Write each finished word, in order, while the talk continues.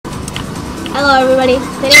Hello everybody.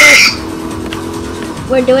 Today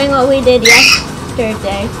we're doing what we did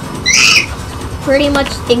yesterday. Pretty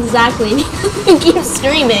much exactly. Keep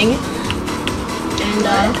streaming.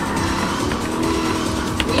 And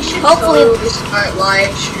we should hopefully totally start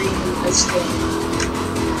live streaming this game.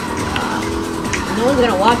 No one's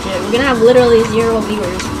gonna watch it. We're gonna have literally 0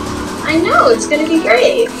 viewers. I know, it's gonna be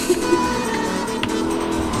great.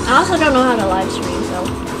 I also don't know how to live stream, so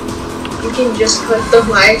You can just click the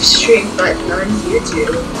live stream button on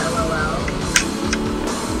YouTube. LOL.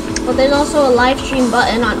 but there's also a live stream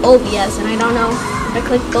button on OBS, and I don't know if I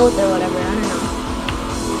click both or whatever. I don't know.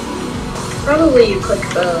 Probably you click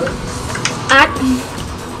both.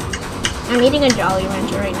 I'm eating a Jolly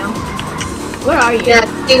Rancher right now. Where are you? Yeah,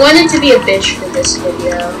 he wanted to be a bitch for this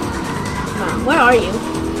video. Where are you?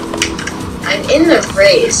 I'm in the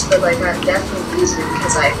race, but like I'm definitely losing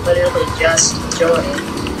because I literally just joined.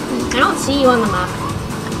 I don't see you on the map.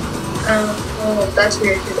 Well, that's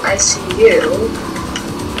weird because I see you.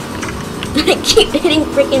 I keep hitting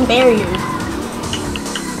freaking barriers.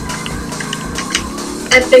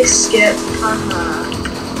 Epic skip, haha.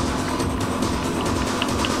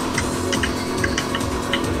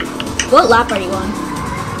 What lap are you on?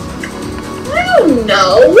 I don't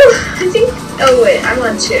know. I think. Oh wait, I'm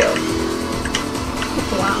on 2.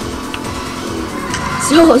 Wow.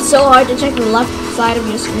 So hard to check the left side of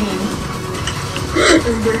your screen.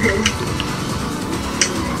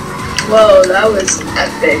 Whoa, that was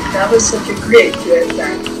epic. That was such a great drift.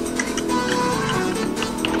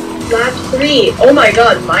 Lap 3. Oh my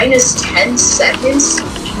god, minus 10 seconds?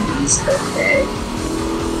 Jeez, okay.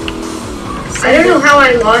 I don't know how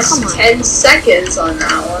I lost 10 seconds on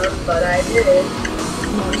that one, but I did.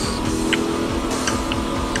 Nice.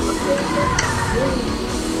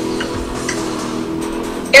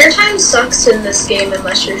 Airtime sucks in this game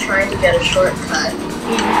unless you're trying to get a shortcut.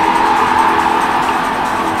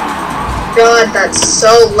 God, that's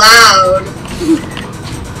so loud.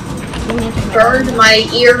 Burned my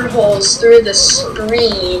ear holes through the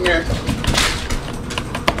screen.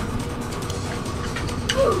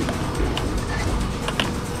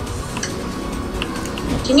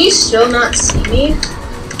 Can you still not see me?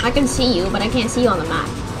 I can see you, but I can't see you on the map.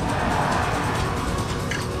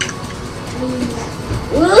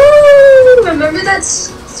 Woo! Remember that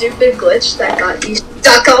stupid glitch that got you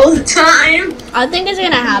stuck all the time? I think it's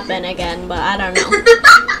gonna happen again, but I don't know.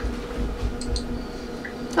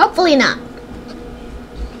 Hopefully not.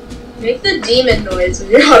 Make the demon noise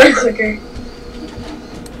with your auto clicker.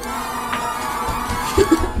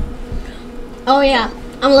 Oh yeah,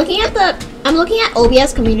 I'm looking at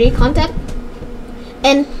OBS community content,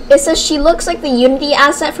 and it says she looks like the Unity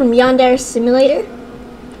asset from Yandere Simulator,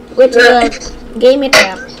 which is a game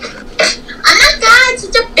app. Oh my god,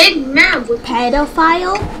 such a big map with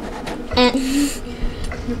Pedophile, and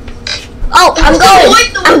oh, I'm going.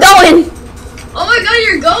 I'm going. Oh my god,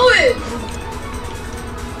 you're going!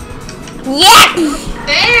 Yeah.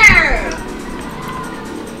 There!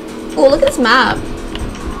 Oh, look at this map.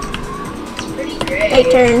 It's pretty great. Take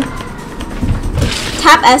turn.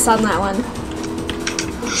 Tap S on that one.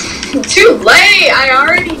 Too late! I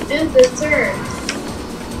already did the turn.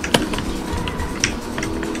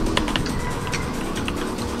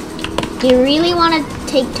 You really want to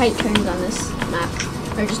take tight turns on this map,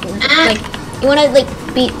 or just like you want to like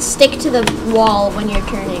stick to the wall when you're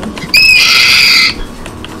turning.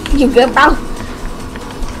 You good, bro?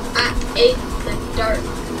 I ate the dirt.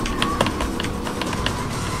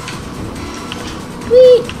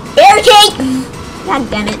 Whee! Barricade! God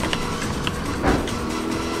damn it!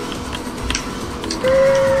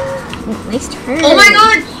 Nice turn. Oh my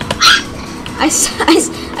god!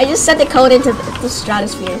 I just set the code into the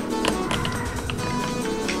stratosphere.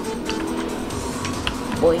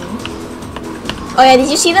 Boing. Oh yeah, did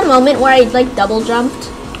you see the moment where I like double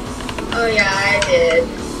jumped? Oh yeah, I did.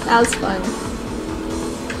 That was fun.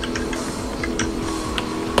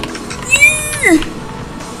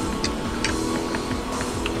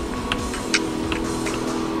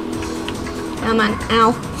 Come on,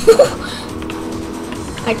 ow.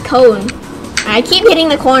 A cone. I keep hitting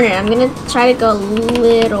the corner. I'm gonna try to go a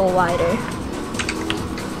little wider.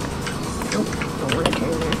 Nope, don't want to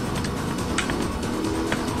turn there.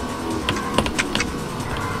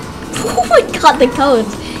 Oh my god, the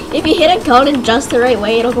cones. If you hit a cone in just the right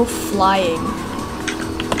way, it'll go flying.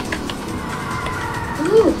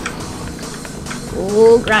 Ooh.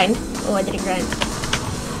 Ooh, grind. Oh, I didn't grind.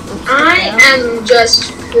 Oops, I am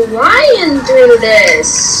just flying through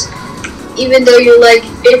this. Even though you're like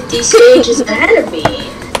 50 stages ahead of me.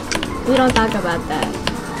 We don't talk about that.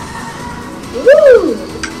 Woo!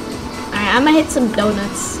 Alright, I'm gonna hit some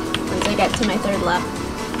donuts. 1 second. I get to my third lap.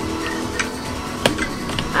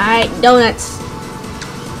 Alright, donuts.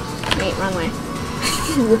 Wait, wrong way.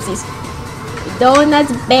 Whoopsies.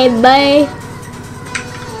 Donuts, baby.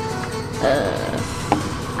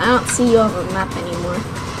 I don't see you on the map anymore.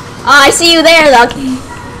 Oh, I see you there, though.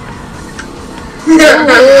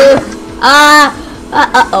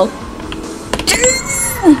 Uh-oh.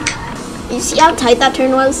 You see how tight that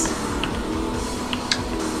turn was?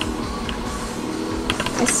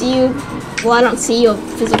 I see you. Well, I don't see you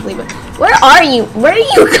physically, but where are you? Where are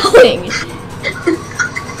you going?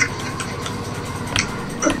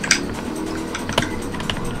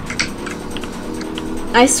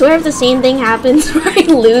 I swear if the same thing happens where I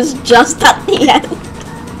lose just at the end.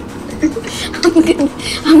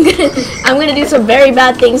 I'm gonna do some very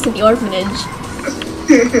bad things to the orphanage.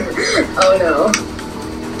 Oh no.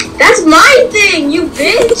 That's my thing, you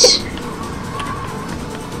bitch!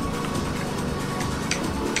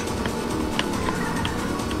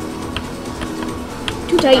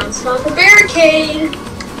 Too tight. Bounce off the barricade!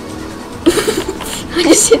 I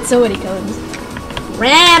just hit so many cones.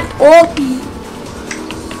 Ramp! Oh!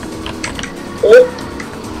 Oh.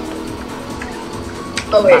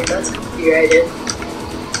 Oh wait, that's copyrighted.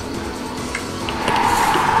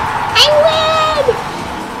 I win!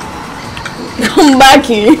 Come back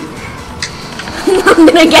here. I'm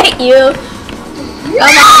gonna get you.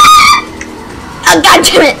 Come on. Oh god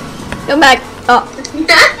damn it! Come back. Oh.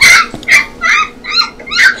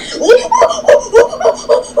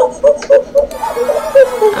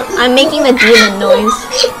 I'm making the demon noise.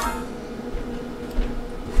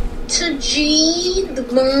 To G the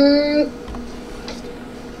moon.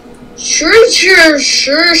 Sure.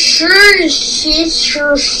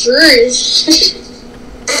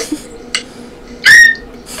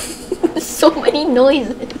 So many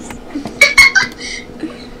noises.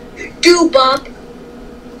 Doobop.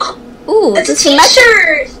 Ooh, It's a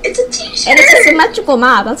t-shirt. It's a t-shirt. And it's a symmetrical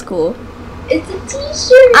map. That's cool. It's a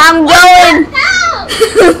t-shirt. I'm going.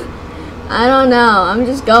 Help! I don't know. I'm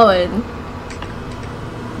just going.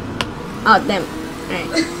 Oh damn! Alright.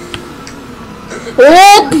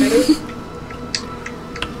 Oop!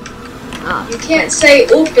 Oh, You can't say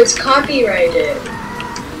oop. It's copyrighted.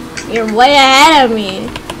 you're way ahead of me.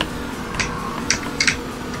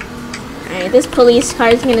 Alright, this police car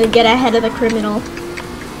is gonna get ahead of the criminal.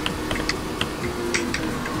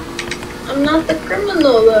 I'm not the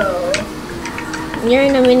criminal though. You're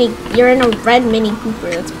in a red Mini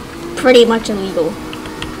Cooper. That's pretty much illegal.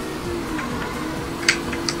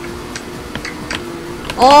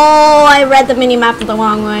 Oh, I read the mini map the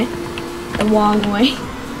wrong way. The wrong way.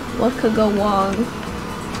 What could go wrong?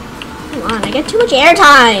 Come on, I get too much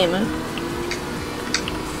airtime.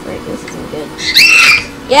 Wait, this isn't good.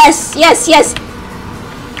 Yes.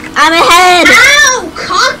 I'm ahead. Ow!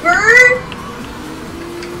 Copper!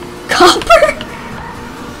 Copper?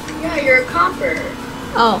 Yeah, you're a copper.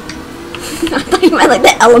 Oh. I thought you meant like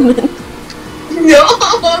the element. No!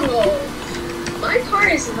 My car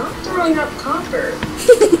is not throwing up copper.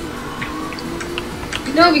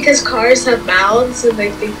 No, because cars have mouths and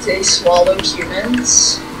they think they swallow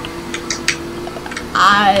humans.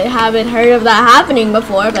 I haven't heard of that happening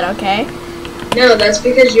before, but okay. No, that's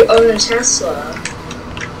because you own a Tesla.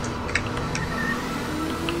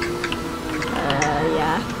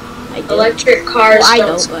 Yeah. I do. Electric cars Well, I don't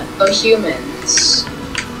don't, swallow humans.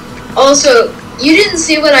 Also, you didn't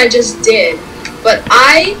see what I just did, but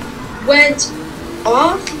I went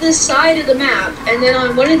off the side of the map, and then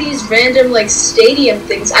on one of these random like stadium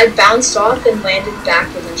things, I bounced off and landed back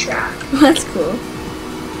in the track. That's cool.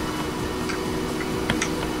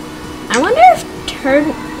 I wonder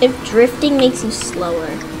if drifting makes you slower.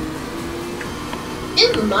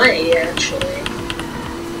 It might actually.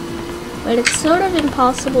 But it's sort of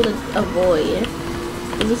impossible to avoid,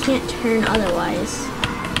 because you can't turn otherwise.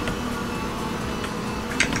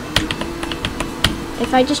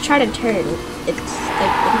 If I just try to turn, it's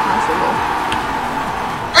like impossible.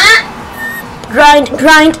 Ah! Grind!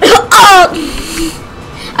 Oh!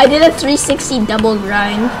 I did a 360 double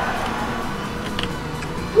grind.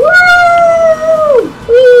 Woo!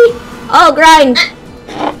 Whee! Oh, grind!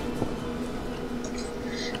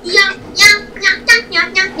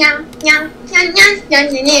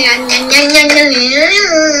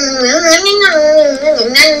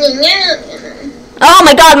 Oh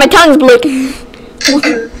my god, my tongue's blue.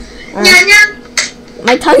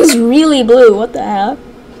 My tongue's really blue. What the hell?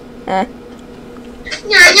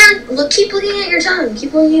 Look, keep looking at your tongue.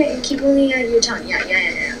 Keep looking at your tongue.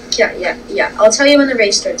 Yeah. I'll tell you when the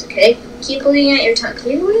race starts, okay? Keep looking at your tongue.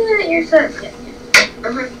 Keep looking at your tongue. Yeah.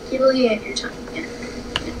 Keep looking at your tongue. Yeah.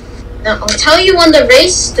 No, I'll tell you when the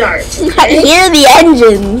race starts. I hear the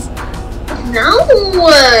engines. No,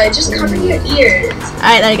 just cover your ears.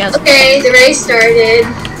 Alright, there it goes. Okay, the race started.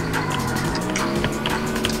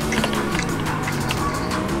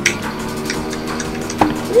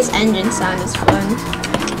 This engine sound is fun.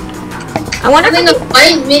 I wonder Having a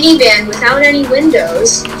white minivan without any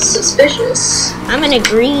windows. Suspicious. I'm in a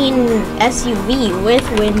green SUV with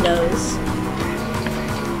windows.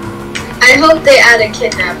 I hope they add a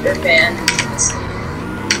kidnapper van.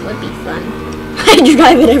 Would be fun. I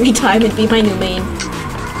drive it every time. It'd be my new main.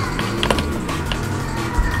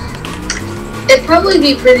 It'd probably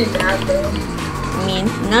be pretty bad though. I mean,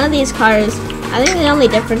 none of these cars. I think the only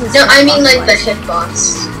difference is. No, I mean like the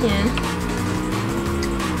hitbox. Yeah.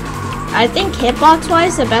 I think hitbox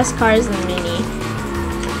wise, the best car is the Mini.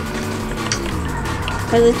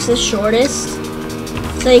 Because it's the shortest.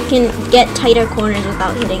 So you can get tighter corners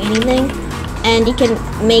without hitting anything. And you can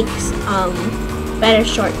make better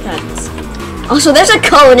shortcuts. Also, there's a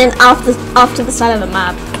cone and off to the side of the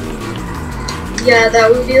map. Yeah, that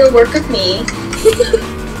would be the work of me.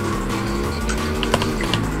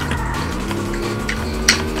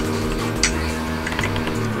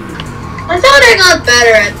 I thought I got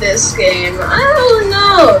better at this game. I don't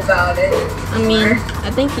know about it. I mean,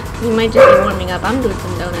 I think you might just be warming up. I'm doing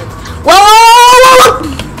some donuts. Whoa! Whoa, whoa, whoa,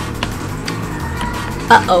 whoa.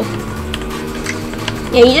 Uh-oh.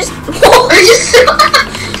 Yeah, you just...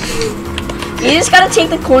 You just gotta take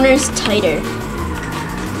the corners tighter.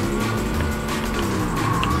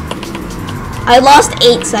 I lost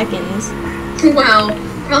 8 seconds. Wow.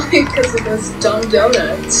 Probably because of those dumb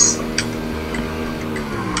donuts.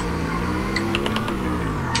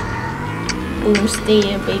 Boom,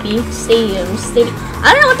 stadium, baby. Stadium.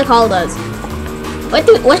 I don't know what the call does.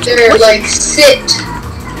 They're like sit.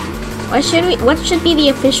 What should be the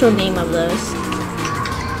official name of those?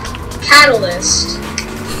 Catalyst.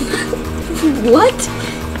 What?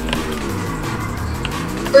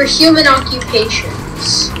 For human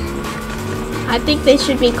occupations. I think they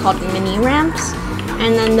should be called mini ramps,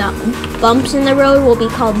 and then the bumps in the road will be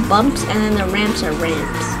called bumps, and then the ramps are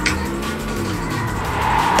ramps.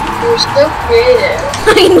 You're so creative.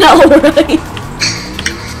 I know, right?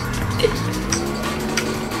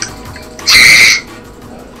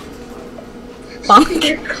 Bonk.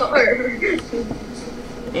 Your car.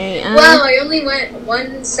 Hey, Wow, I only went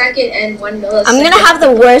 1 second and 1 millisecond. I'm gonna have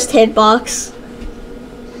the worst hitbox.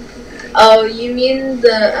 Oh, you mean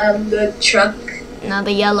the truck? No,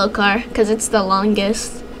 the yellow car, because it's the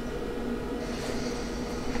longest.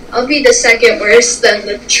 I'll be the second worst than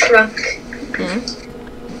the truck. Yeah.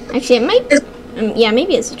 Actually, it might. Yeah,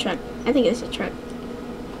 maybe it's a truck. I think it's a truck.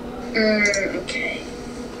 Okay.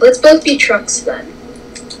 Let's both be trucks then.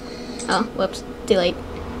 Oh, whoops. Too late.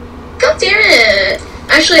 God damn it!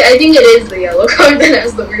 Actually, I think it is the yellow car that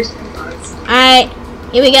has the worst hitbox. Alright,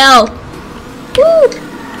 here we go. Woo!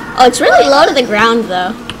 Oh, it's really low to the ground,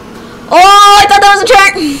 though. Oh, I thought that was a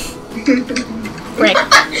track! Frick.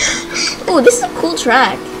 Ooh, this is a cool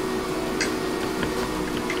track.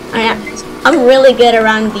 I'm really good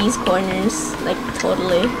around these corners. Like,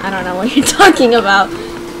 totally. I don't know what you're talking about.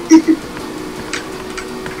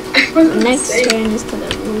 Next turn is to the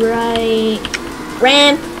right.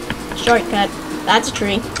 Ramp. Shortcut. That's a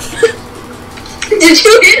tree. Did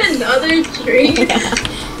you hit another tree? Yeah.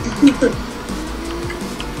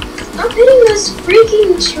 Stop hitting those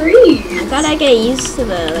freaking trees. I gotta get used to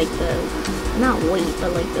the, not weight,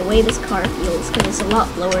 but like the way this car feels, because it's a lot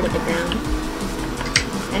lower to the ground.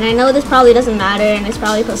 And I know this probably doesn't matter, and it's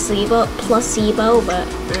probably placebo, but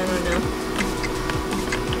I don't know.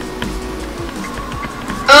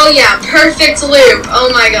 Oh yeah, perfect loop. Oh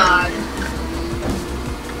my god.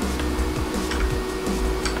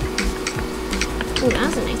 Ooh, that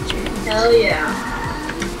was a nice turn. Hell yeah.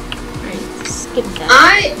 Alright, skip that.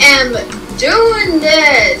 I am doing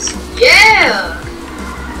this. Yeah.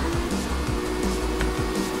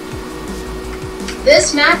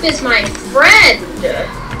 This map is my friend.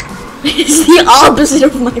 It's the opposite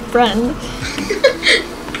of my friend.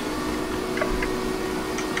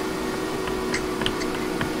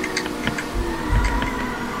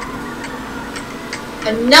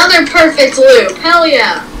 Another perfect loop. Hell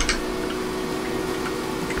yeah.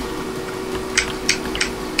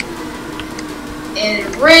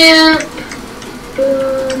 And ramp.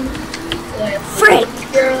 Boom. Frick!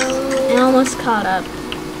 I almost caught up.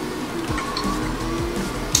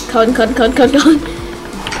 Cone.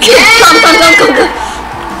 Yeah! Come.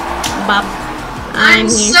 Bop. I'm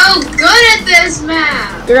here. so good at this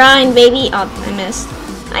map. Grind, baby. Oh, I missed.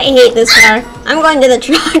 I hate this car. I'm going to the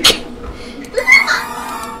truck.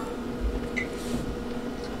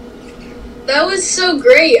 That was so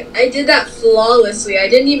great. I did that flawlessly. I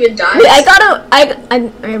didn't even die. Wait,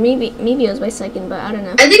 or maybe it was my second, but I don't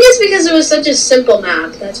know. I think it's because it was such a simple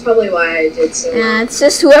map. That's probably why I did so well. Yeah, it's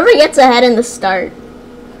just whoever gets ahead in the start.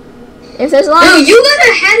 If there's a lot No, of... you got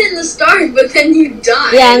ahead in the start, but then you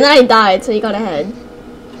died. Yeah, and then I died, so you got ahead.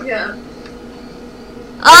 Yeah.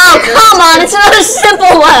 Oh, come on, it's another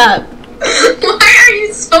simple map. Why are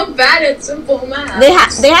you so bad at simple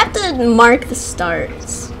maps? They have to mark the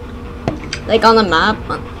starts. Like on the map.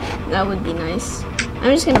 That would be nice.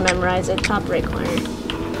 I'm just gonna memorize it. Top right corner.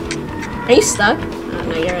 Are you stuck? Oh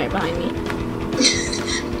no, you're right behind me.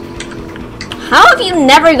 How have you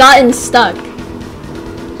never gotten stuck?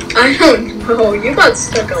 I don't know. You got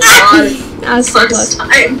stuck a lot last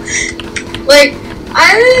time. Like,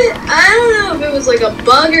 I don't know if it was like a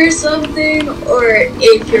bug or something, or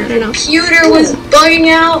if your computer was bugging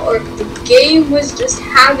out, or if the game was just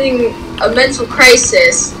having a mental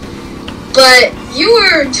crisis. But you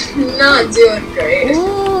were not doing great.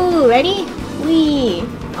 Ooh, ready? Wee.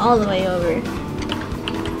 All the way over.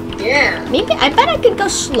 Yeah. Maybe, I bet I could go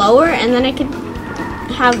slower and then I could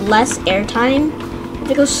have less airtime.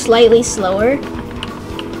 If it goes slightly slower.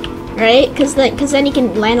 Right? Because then you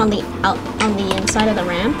can land on the inside of the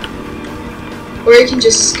ramp. Or you can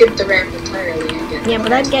just skip the ramp entirely and get... Yeah, but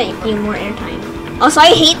that'd get you more airtime. Also,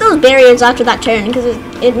 I hate those barriers after that turn because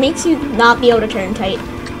it makes you not be able to turn tight.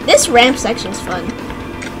 This ramp section's fun.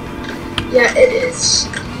 Yeah, it is.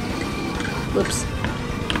 Whoops.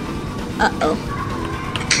 Uh-oh.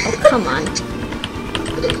 Oh, come on.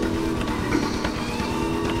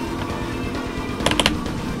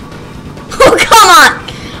 Oh, come on!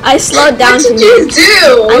 I slowed down too much. What did you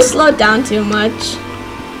do? I slowed down too much.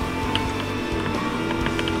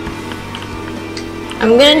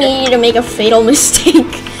 I'm gonna need you to make a fatal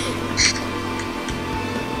mistake.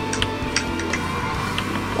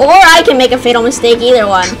 Or I can make a fatal mistake, either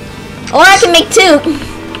one. Or I can make two.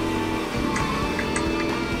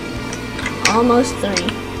 Almost 3.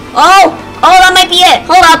 Oh! Oh, that might be it.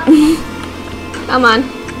 Hold up. Come on.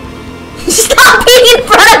 Stop being in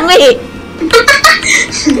front of me!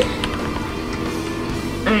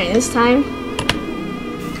 Alright, this time.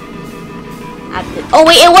 Oh,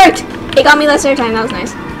 wait, it worked! It got me less airtime. That was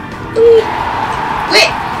nice. Wait.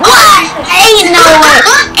 What? Ain't no way!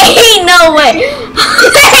 Ain't no way!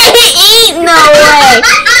 Ain't no way!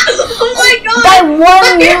 Oh my god! By 1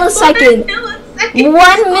 millisecond!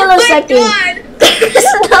 1 millisecond!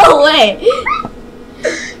 There's no way!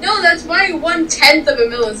 No, that's by 1/10 of a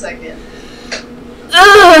millisecond.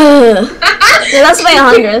 Ugh! Yeah, that's by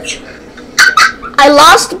 100th. I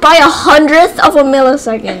lost by 100th of a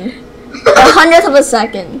millisecond. 100th of a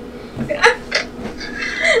second.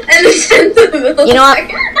 And a 10th of a millisecond. You know what?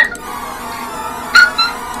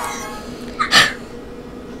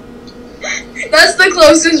 That's the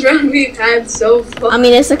closest round we've had so far. I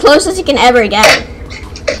mean, it's the closest you can ever get.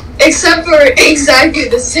 Except for exactly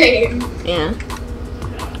the same. Yeah.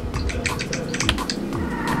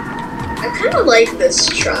 I kind of like this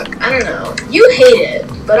truck. I don't know. You hate it,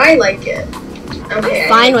 but I like it. Okay. I'm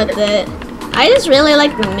fine with it. I just really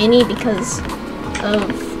like the Mini because of,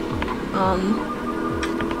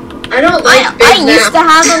 I don't like big I used to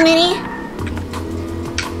maps. have a Mini.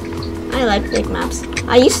 I like big maps.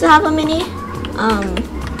 I used to have a Mini.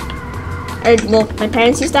 Well, my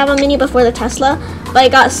parents used to have a Mini before the Tesla, but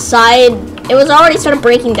it got it was already sort of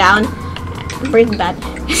breaking bad.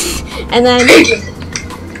 And then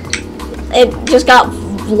it just got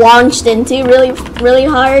launched into really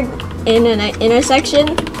hard in an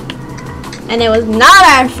intersection, and it was not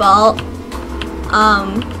our fault.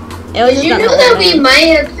 It was Did you know that we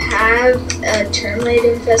might have a termite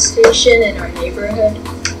infestation in our neighborhood?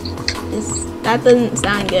 That doesn't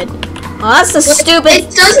sound good. Oh, that's the stupid.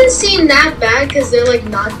 It doesn't seem that bad because they're like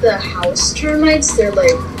not the house termites. They're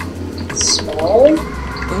like small.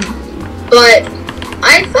 But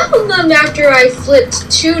I found them after I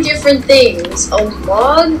flipped 2 different things: a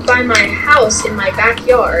log by my house in my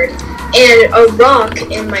backyard and a rock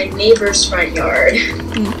in my neighbor's front yard.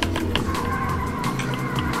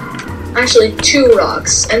 Actually, 2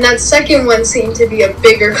 rocks, and that second one seemed to be a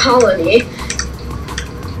bigger colony.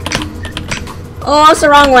 Oh, it's the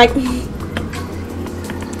wrong way.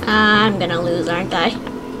 I'm gonna lose, aren't I?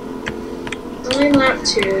 Only lap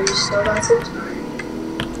 2, so that's a time.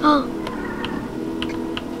 Oh.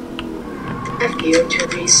 F you,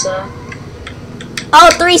 Teresa. Oh,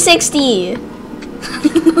 360!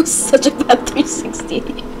 Such a bad 360.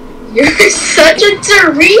 You're such a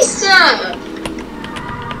Teresa!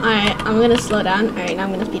 Alright, I'm gonna slow down. Alright, now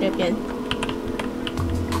I'm gonna speed up again.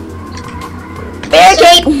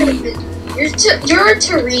 Barricade! You're a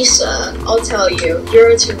Teresa, I'll tell you.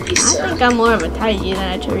 You're a I Teresa. think I'm more of a Taiji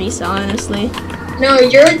than a Teresa, honestly. No,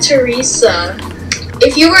 you're a Teresa.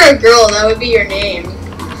 If you were a girl, that would be your name.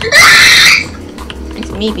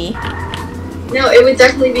 Maybe. No, it would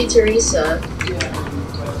definitely be Teresa.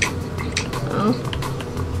 Oh.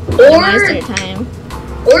 Or Their time.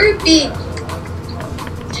 Or it'd be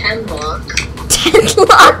Tenlock.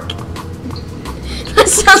 Tenlock? That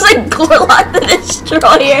sounds like Gorlock the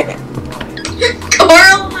Destroyer.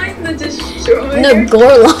 Coraline the Destroyer? No,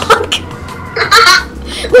 Gorlock.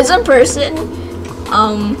 There's a person, I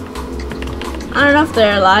don't know if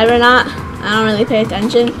they're alive or not. I don't really pay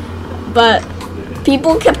attention. But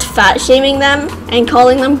people kept fat shaming them and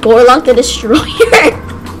calling them Gorlock the Destroyer.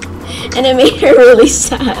 And it made her really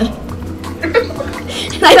sad.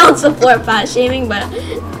 And I don't support fat shaming, but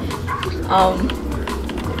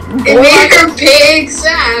it made her big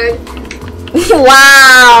sad.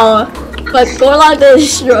 Wow. But Gorlock the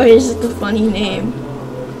Destroyer is just a funny name.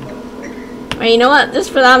 Alright, you know what? Just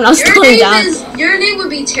for that, I'm not slowing down. Your name would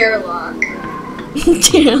be Terlock.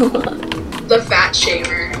 Terlock. The fat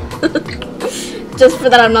shamer. Just for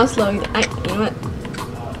that, I'm not slowing down. You know what?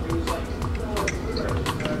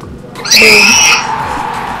 Boom.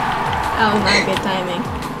 That was not good timing.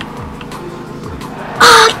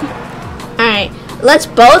 Alright, let's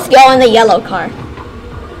both go in the yellow car.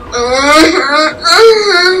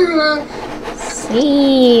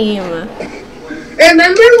 Same.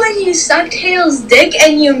 Remember when you sucked Hale's dick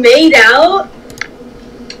and you made out?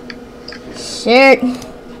 Shit.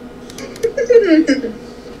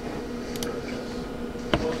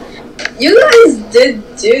 You guys did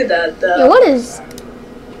do that though. Yeah, what is...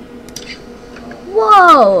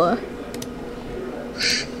 Whoa.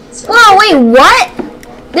 Whoa, wait, what?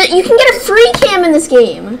 You can get a free cam in this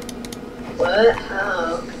game. What?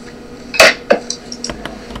 How?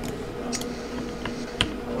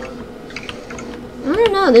 I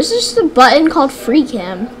don't know, there's just a button called free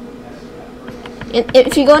cam.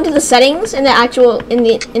 If you go into the settings in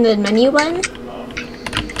the menu button.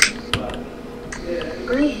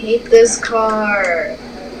 I hate this car. I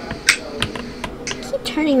keep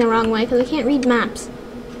turning the wrong way because I can't read maps.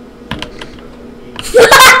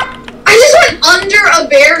 I just went under a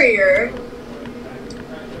barrier.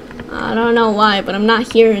 I don't know why, but I'm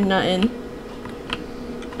not hearing nothing.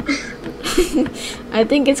 I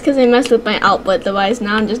think it's because I messed with my output device.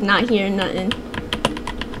 Now I'm just not hearing nothing.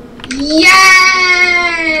 Yay!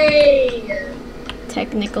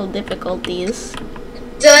 Technical difficulties.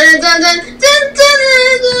 Dun, dun, dun, dun, dun, dun,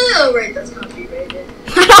 dun. Oh, right, that's copyrighted.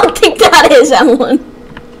 I don't think that is, Ellen.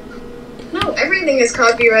 No, everything is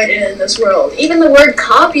copyrighted in this world. Even the word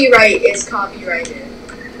copyright is copyrighted.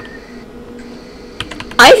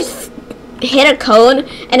 I hit a cone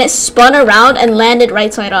and it spun around and landed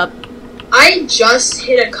right side up. I just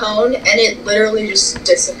hit a cone and it literally just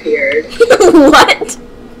disappeared. What?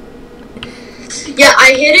 Yeah,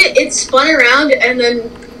 I hit it, it spun around, and then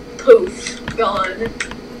poof, gone.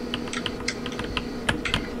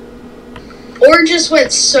 Or just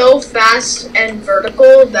went so fast and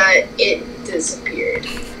vertical that it disappeared.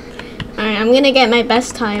 Alright, I'm gonna get my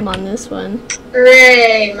best time on this one.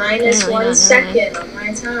 Hooray, minus 1 second on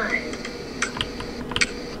my time.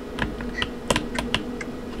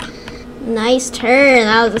 Nice turn,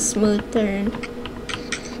 that was a smooth turn.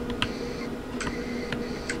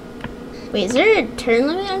 Wait, is there a turn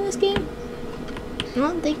limit on this game? I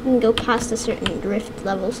don't think you can go past a certain drift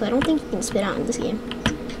level, so I don't think you can spit out in this game.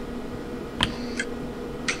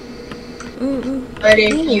 But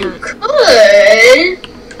if you could...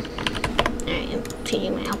 Alright, I'm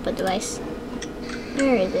changing my output device.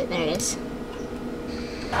 Where is it? There it is.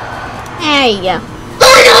 There you go.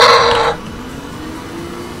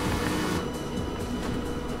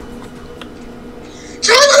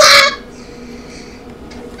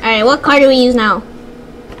 Alright, what car do we use now?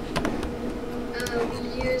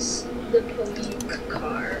 We use the police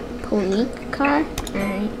car. Police car?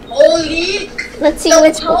 Alright. Police! Let's see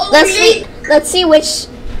which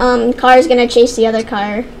car is gonna chase the other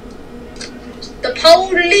car. The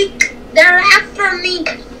police! They're after me!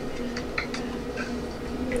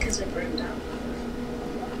 Because it burned out.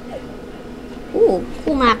 Ooh,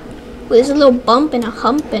 cool map. Ooh, there's a little bump and a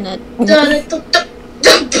hump and a...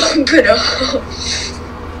 Bump it up.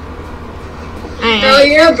 Alright. Oh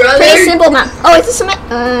yeah, brother. Pretty simple map. Oh, it's a cement.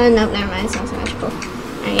 No, never mind. It's not symmetrical.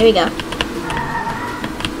 Alright, here we go.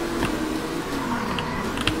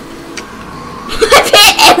 I've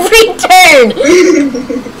hit every turn.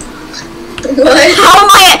 What? How am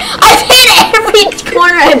I've hit every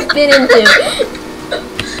corner I've been into.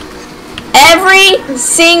 Every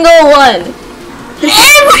single one.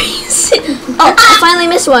 Oh, I finally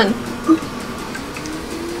missed one.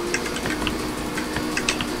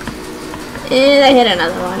 And I hit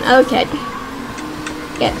another one. Okay.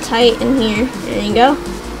 Get tight in here. There you go.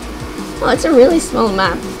 Oh, it's a really small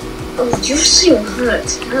map. Oh, you're so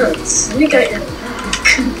hot. Let me get your back.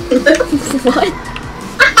 What?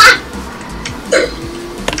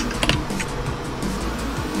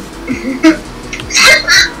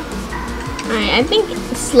 Alright, I think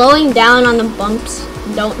slowing down on the bumps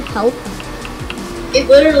don't help. It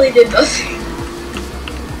literally did nothing.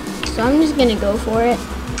 So I'm just gonna go for it.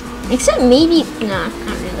 Except maybe, nah,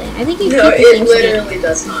 not really. I think you keep No, the it same literally speed.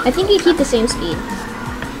 does not. I think you keep the same speed.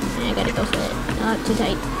 I gotta go for it. Oh, too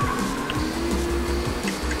tight.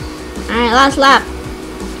 Alright, last lap.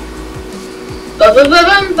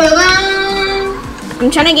 Ba-ba-ba-bum-ba-bum. I'm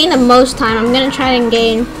trying to gain the most time. I'm gonna try and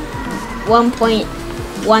gain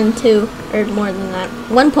 1.12 or more than that.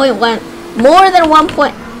 1.1, more than 1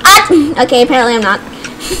 point. Ah! Okay, apparently I'm not.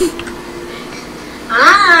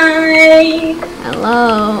 Hi.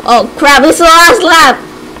 Hello. Oh crap! This is the last lap.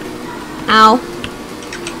 Ow.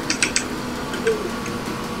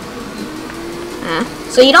 Ah.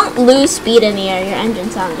 So you don't lose speed in the air. Your engine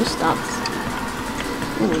sound just stops.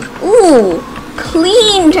 Ooh.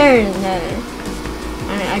 Clean turn there.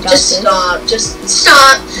 Alright, I got Just this. stop. Just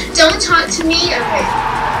stop. Don't talk to me. Okay.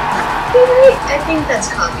 Copyright? I think that's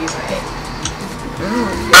copyright.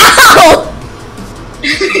 Ow!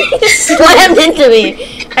 Slammed into me.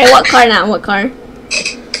 Alright, what car now? What car?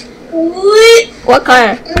 What? What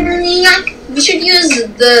car? We should use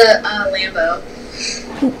the Lambo.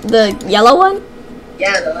 The yellow one?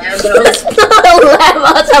 Yeah, the Lambo. It's not a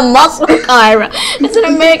Lambo, it's a muscle car. It's an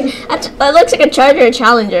American. It looks like a Charger or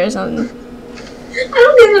Challenger or something. I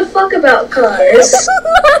don't give a fuck about cars.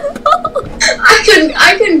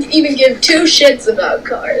 I couldn't even give two shits about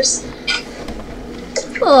cars.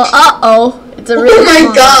 Oh, uh-oh. It's a really Oh my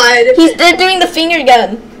long- god. They're doing the finger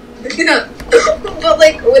gun. Yeah. But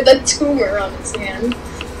like with a tumor on his hand.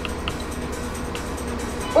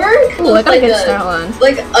 Or Ooh, I got a like good start on.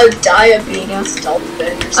 like a There you go. diabetes dolphin or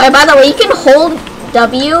something. Alright, by the way, you can hold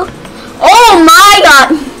W. Oh my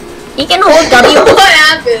god! You can hold W. What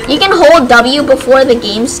happened? You can hold W before the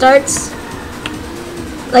game starts.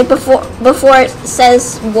 Like before it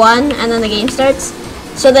says 1 and then the game starts.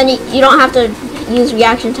 So then you don't have to use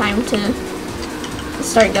reaction time to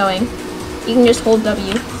start going. You can just hold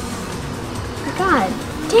W. God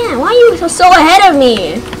damn, why are you so ahead of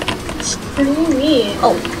me? What do you mean?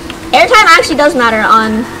 Oh, airtime actually does matter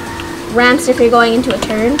on ramps if you're going into a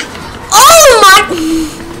turn. Oh my!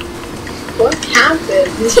 What happened?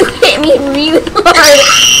 You hit me really hard.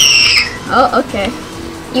 Oh, okay.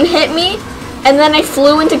 You hit me, and then I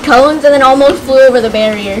flew into cones, and then almost flew over the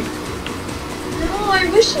barrier. No, I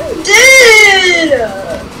wish you did!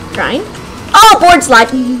 Trying? Oh, board slide.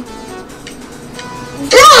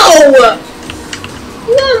 Bro!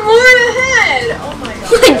 You got more ahead! Oh my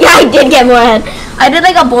god. Yeah, I did get more ahead. I did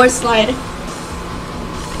like a board slide.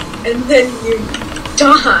 And then you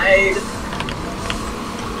died.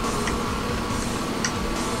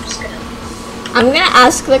 I'm gonna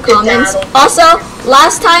ask the comments. battle. Also,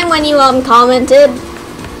 last time when you commented,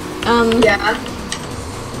 Yeah.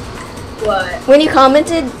 What? when you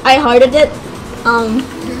commented, I hearted it.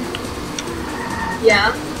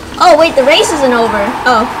 Yeah. Oh wait, the race isn't over.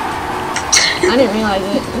 Oh, I didn't realize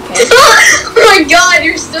it. Okay. Oh my god,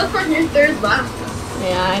 you're still on your third lap.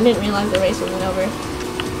 Yeah, I didn't realize the race wasn't over.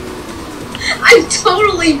 I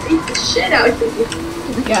totally beat the shit out of you.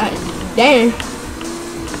 God damn.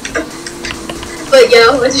 But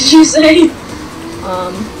yeah, what did you say?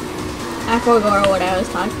 I forgot what I was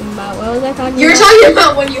talking about. What was I talking You were about? talking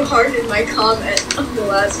about when you hearted my comment on the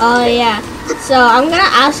last Oh video. yeah. So I'm gonna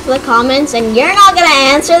ask the comments, and you're not gonna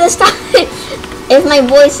answer this time if my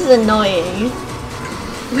voice is annoying.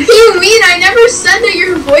 What do you mean? I never said that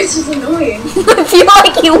your voice was annoying. I feel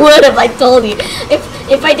like you would if I told you.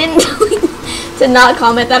 If I didn't tell you to not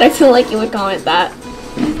comment that, I feel like you would comment that.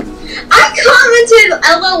 I commented,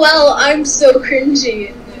 LOL, I'm so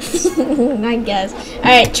cringy. I guess. All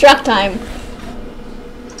right, truck time.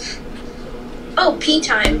 Oh, pee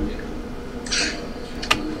time.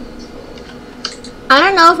 I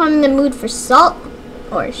don't know if I'm in the mood for salt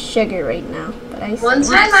or sugar right now, but I. One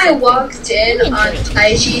time I walked in on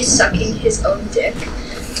Taiji sucking his own dick.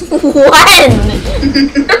 When?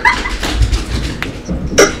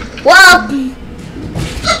 Well.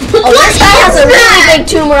 Oh, this guy has a really big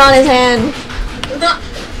tumor on his hand.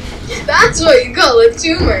 That's what you call a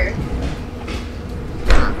tumor.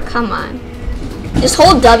 Oh, come on. Just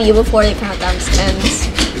hold W before they count down to tens.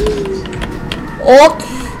 Oh.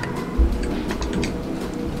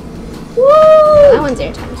 Woo! That one's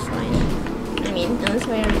airtime is fine. I mean, unless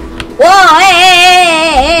we're... Whoa!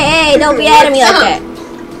 Hey! Don't be ahead of me like that.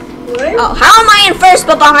 What? Oh, how am I in first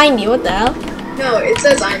but behind you? What the hell? No, it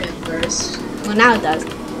says I'm in first. Well, now it does.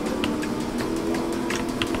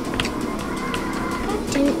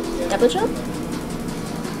 Double jump?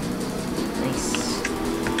 Nice.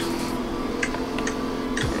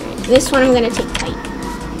 Alright, this one I'm gonna take tight.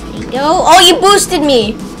 There you go. Oh, you boosted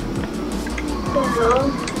me! What the hell?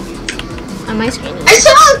 On my screen. I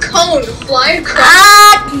saw a cone fly across.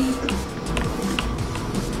 Ah!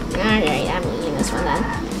 Alright, I'm eating this one then.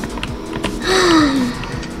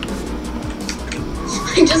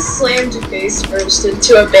 I just slammed face first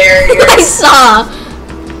into a barrier. I saw!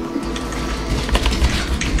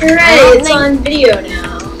 Alright, it's on video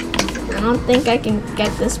now. I don't think I can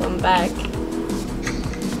get this one back. I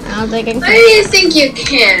don't think I can. I do think you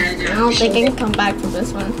can. I don't think I can come back from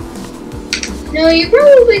this one. No, you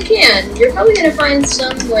probably can. You're probably gonna find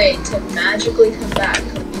some way to magically come back.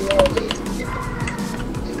 You always do.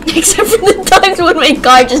 Except for the times when my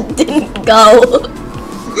car just didn't go.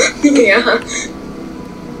 Yeah.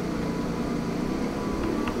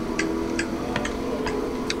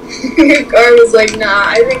 Your car was like, nah,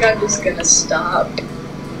 I think I'm just gonna stop.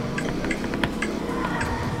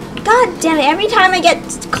 God damn it, every time I get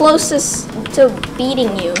closest to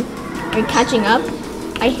beating you, or catching up,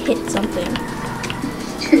 I hit something.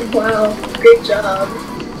 Wow, good job.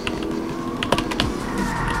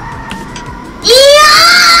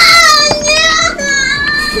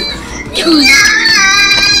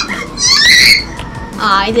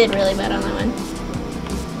 Ah, I did really bad on that one.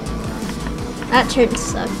 That turn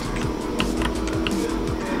sucked.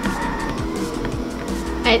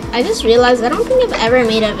 I just realized I don't think I've ever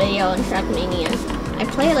made a video on Trackmania. I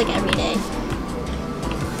play it like every day.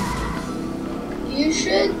 You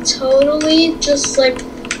should totally just like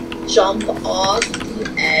jump off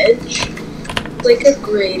the edge. Like a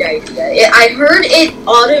great idea. I heard it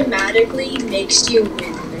automatically makes you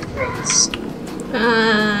win the race.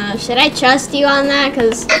 Should I trust you on that?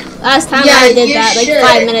 Cause last time Yeah, I did you that like should.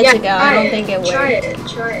 5 minutes Yeah, ago, I don't think it worked.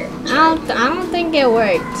 Try it. I don't think it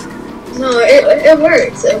worked. No, it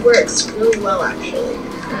works. It works really well actually.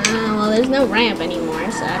 Well, there's no ramp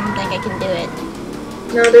anymore, so I don't think I can do it.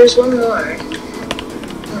 No, there's one more.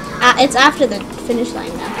 It's after the finish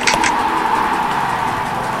line now.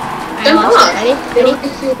 Jump off. Ready?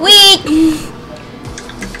 Wait!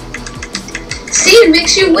 See, it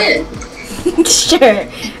makes you win. Sure.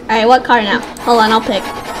 Alright, what car now? Hold on, I'll pick.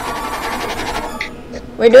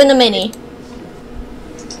 We're doing the mini.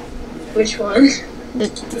 Which one?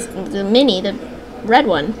 The mini, the red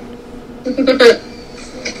one.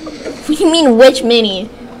 What do you mean, which mini?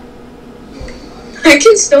 I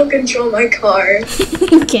can still control my car.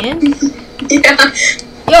 You can? Yeah.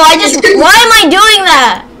 Yo, why am I doing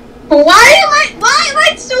that? Why am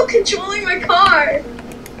I still controlling my car?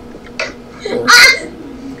 Ah!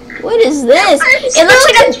 What is this?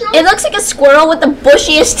 It looks like a squirrel with the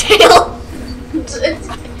bushiest tail.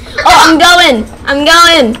 Oh, I'm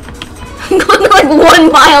going like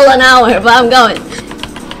 1 mile an hour, but I'm going.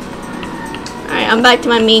 Alright, I'm back to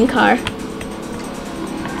my main car.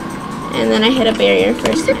 And then I hit a barrier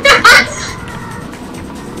first.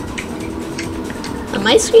 On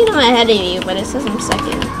my screen, I'm ahead of you, but it says I'm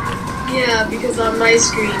second. Yeah, because on my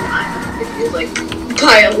screen, I'm like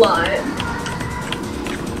by a lot.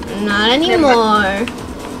 Not anymore.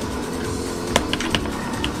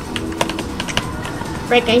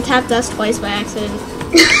 Frick, I tapped us twice by accident.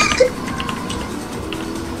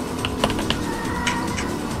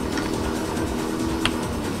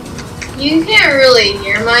 You can't really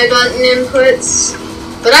hear my button inputs,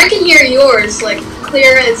 but I can hear yours like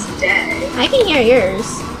clear as day. I can hear yours.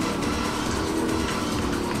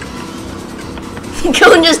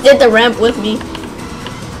 Cone just did the ramp with me.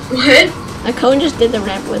 What? A cone just did the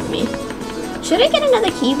ramp with me. Should I get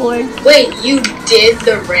another keyboard? Wait, you did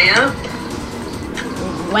the ramp?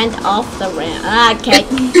 Went off the ramp. Okay.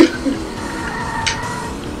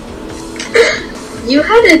 You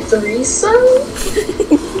had a threesome?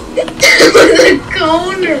 With a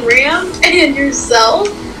cone, a ramp, and yourself?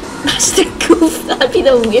 That's the goof. That'd be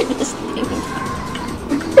the weirdest thing.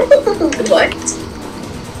 What?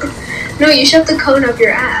 No, you shoved the cone up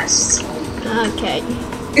your ass. Okay.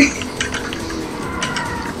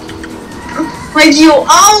 Like you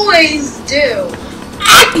always do.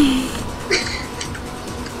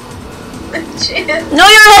 No,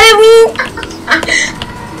 you're ahead of me!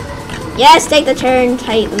 Yes, take the turn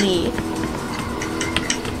tightly.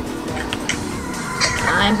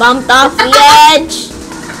 I bumped off the edge.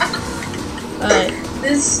 Alright.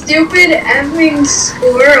 This stupid effing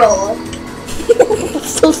squirrel.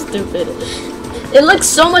 So stupid. It looks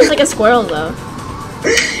so much like a squirrel though.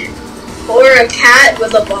 Or a cat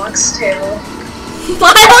with a box tail.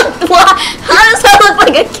 How does that look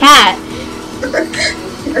like a cat? I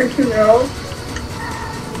don't know.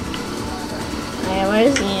 Alright,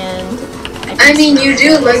 where's the end? I mean, you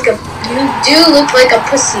do look like a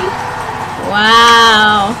pussy.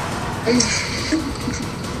 Wow.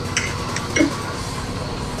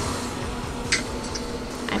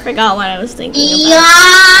 I forgot what I was thinking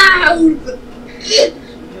about.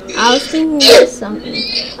 I was thinking of something.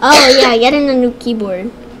 Oh yeah, getting a new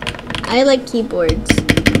keyboard. I like keyboards.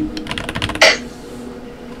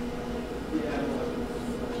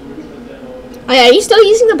 Oh yeah, are you still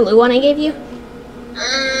using the blue one I gave you?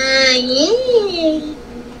 Yeah.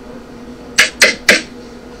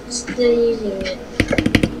 Still using it.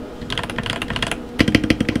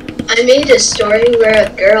 I made a story where a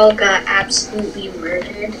girl got absolutely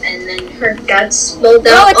murdered and then her guts spilled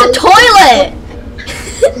out. Oh, it's a toilet!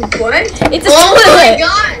 What? It's a toilet! toilet! Oh my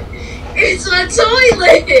god! It's a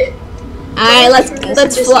toilet! Alright, let's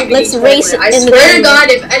race it. I swear to God,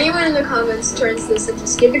 if anyone in the comments turns this into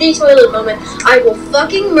Skibbity Toilet Moment, I will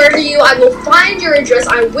fucking murder you. I will find your address.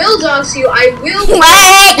 I will dox you. I will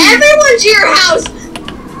everyone to your house.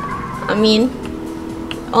 I mean,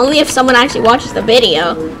 only if someone actually watches the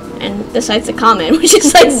video and decides to comment, which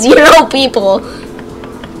is like 0 people.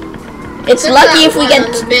 It's lucky if we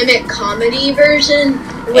get the mimic comedy version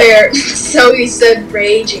where Zoe said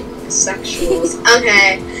raging sexuals.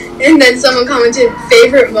 Okay. And then someone commented,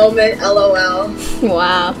 favorite moment, LOL.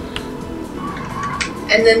 Wow.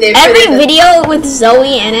 And then they every video with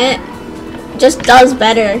Zoe in it just does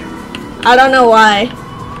better. I don't know why.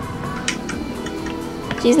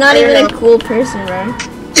 She's not even a cool person, bro.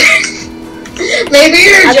 Maybe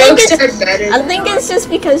your jokes are better. I think it's just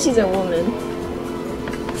because she's a woman.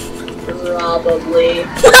 Probably.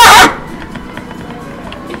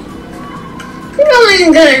 You're only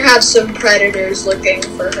gonna have some predators looking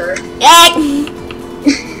for her.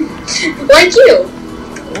 Like you.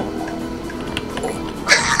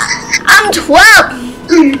 I'm 12!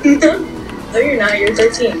 No, you're not. You're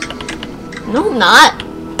 13. No, I'm not.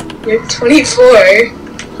 You're 24.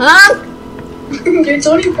 Huh? You're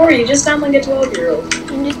 24. You just sound like a 12-year-old.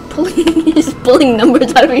 I'm just pulling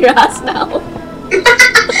numbers out of your ass now.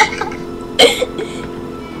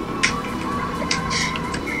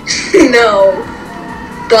 No,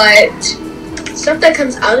 but stuff that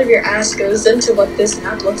comes out of your ass goes into what this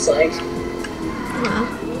map looks like.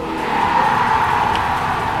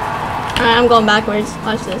 Alright, I'm going backwards.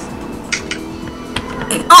 Watch this.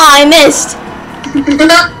 Oh, I missed!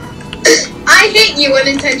 I hit you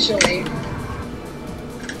unintentionally.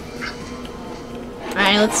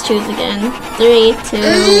 Alright, let's choose again. 3, 2, 1.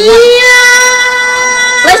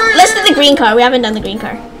 Yeah! Let's do the green car. We haven't done the green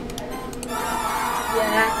car.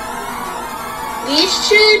 We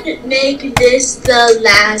should make this the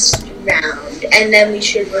last round, and then we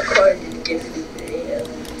should record a different video.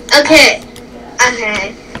 Okay.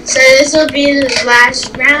 So this will be the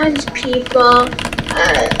last round, people.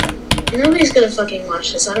 Nobody's gonna fucking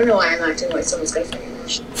watch this. I don't know why I'm acting like someone's gonna fucking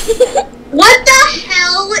watch this. What the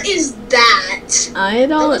hell is that? I don't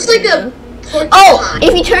know. It looks like a porcupine. Oh,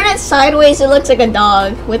 if you turn it sideways, it looks like a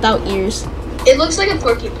dog without ears. It looks like a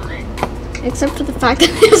porcupine. Except for the fact that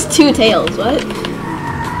it has 2 tails. What?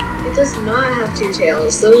 It does not have 2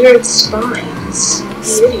 tails. Those are its spines.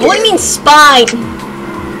 What do you mean spine?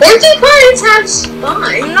 Porcupines have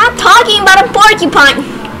spines. I'm not talking about a porcupine.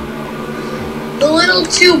 The little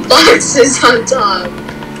 2 boxes on top.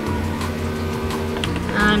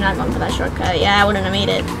 I'm not going for that shortcut. Yeah, I wouldn't have made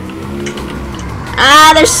it.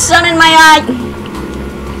 Ah, there's sun in my eye.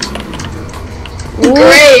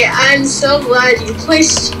 Great, I'm so glad you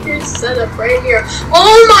placed your setup right here.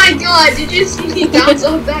 Oh my god, did you see me bounce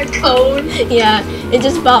off that cone? Yeah, it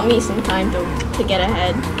just bought me some time to get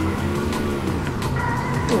ahead.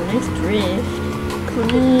 Oh, nice drift.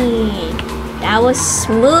 Clean. That was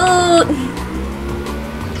smooth.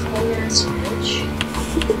 Oh, that's rich.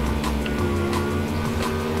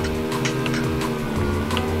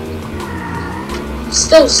 I'm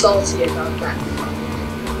still salty about that.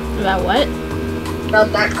 About what?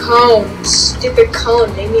 About that cone. Stupid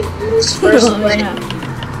cone made me lose first place. Yeah.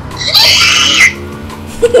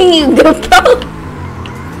 You go, bro.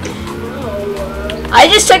 No. I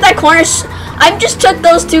just took that corner. I just took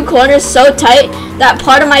those 2 corners so tight that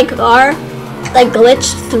part of my car like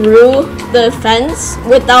glitched through the fence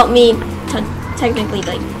without me technically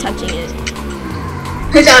like touching it.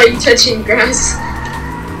 Without you touching grass.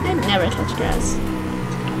 I never touch grass.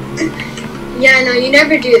 Yeah, no, you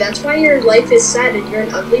never do. That's why your life is sad and you're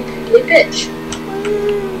an ugly, pimply bitch.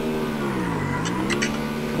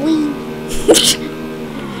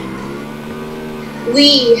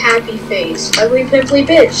 Wee happy face, ugly pimply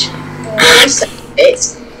bitch. Sad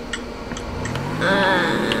face.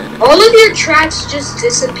 All of your tracks just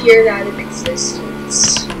disappeared out of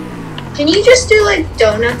existence. Can you just do like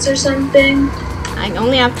donuts or something? I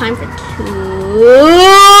only have time for 2.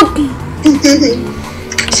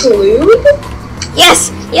 Tube?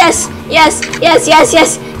 Yes, yes, yes, yes, yes,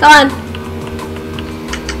 yes. Come on.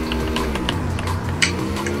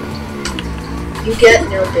 You get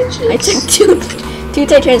no bitches. I took two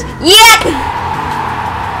turns. Yep.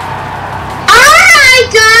 Alright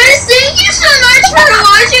guys, thank you so much for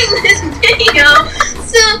watching this video.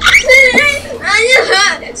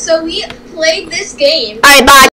 So we played this game. Alright, bye.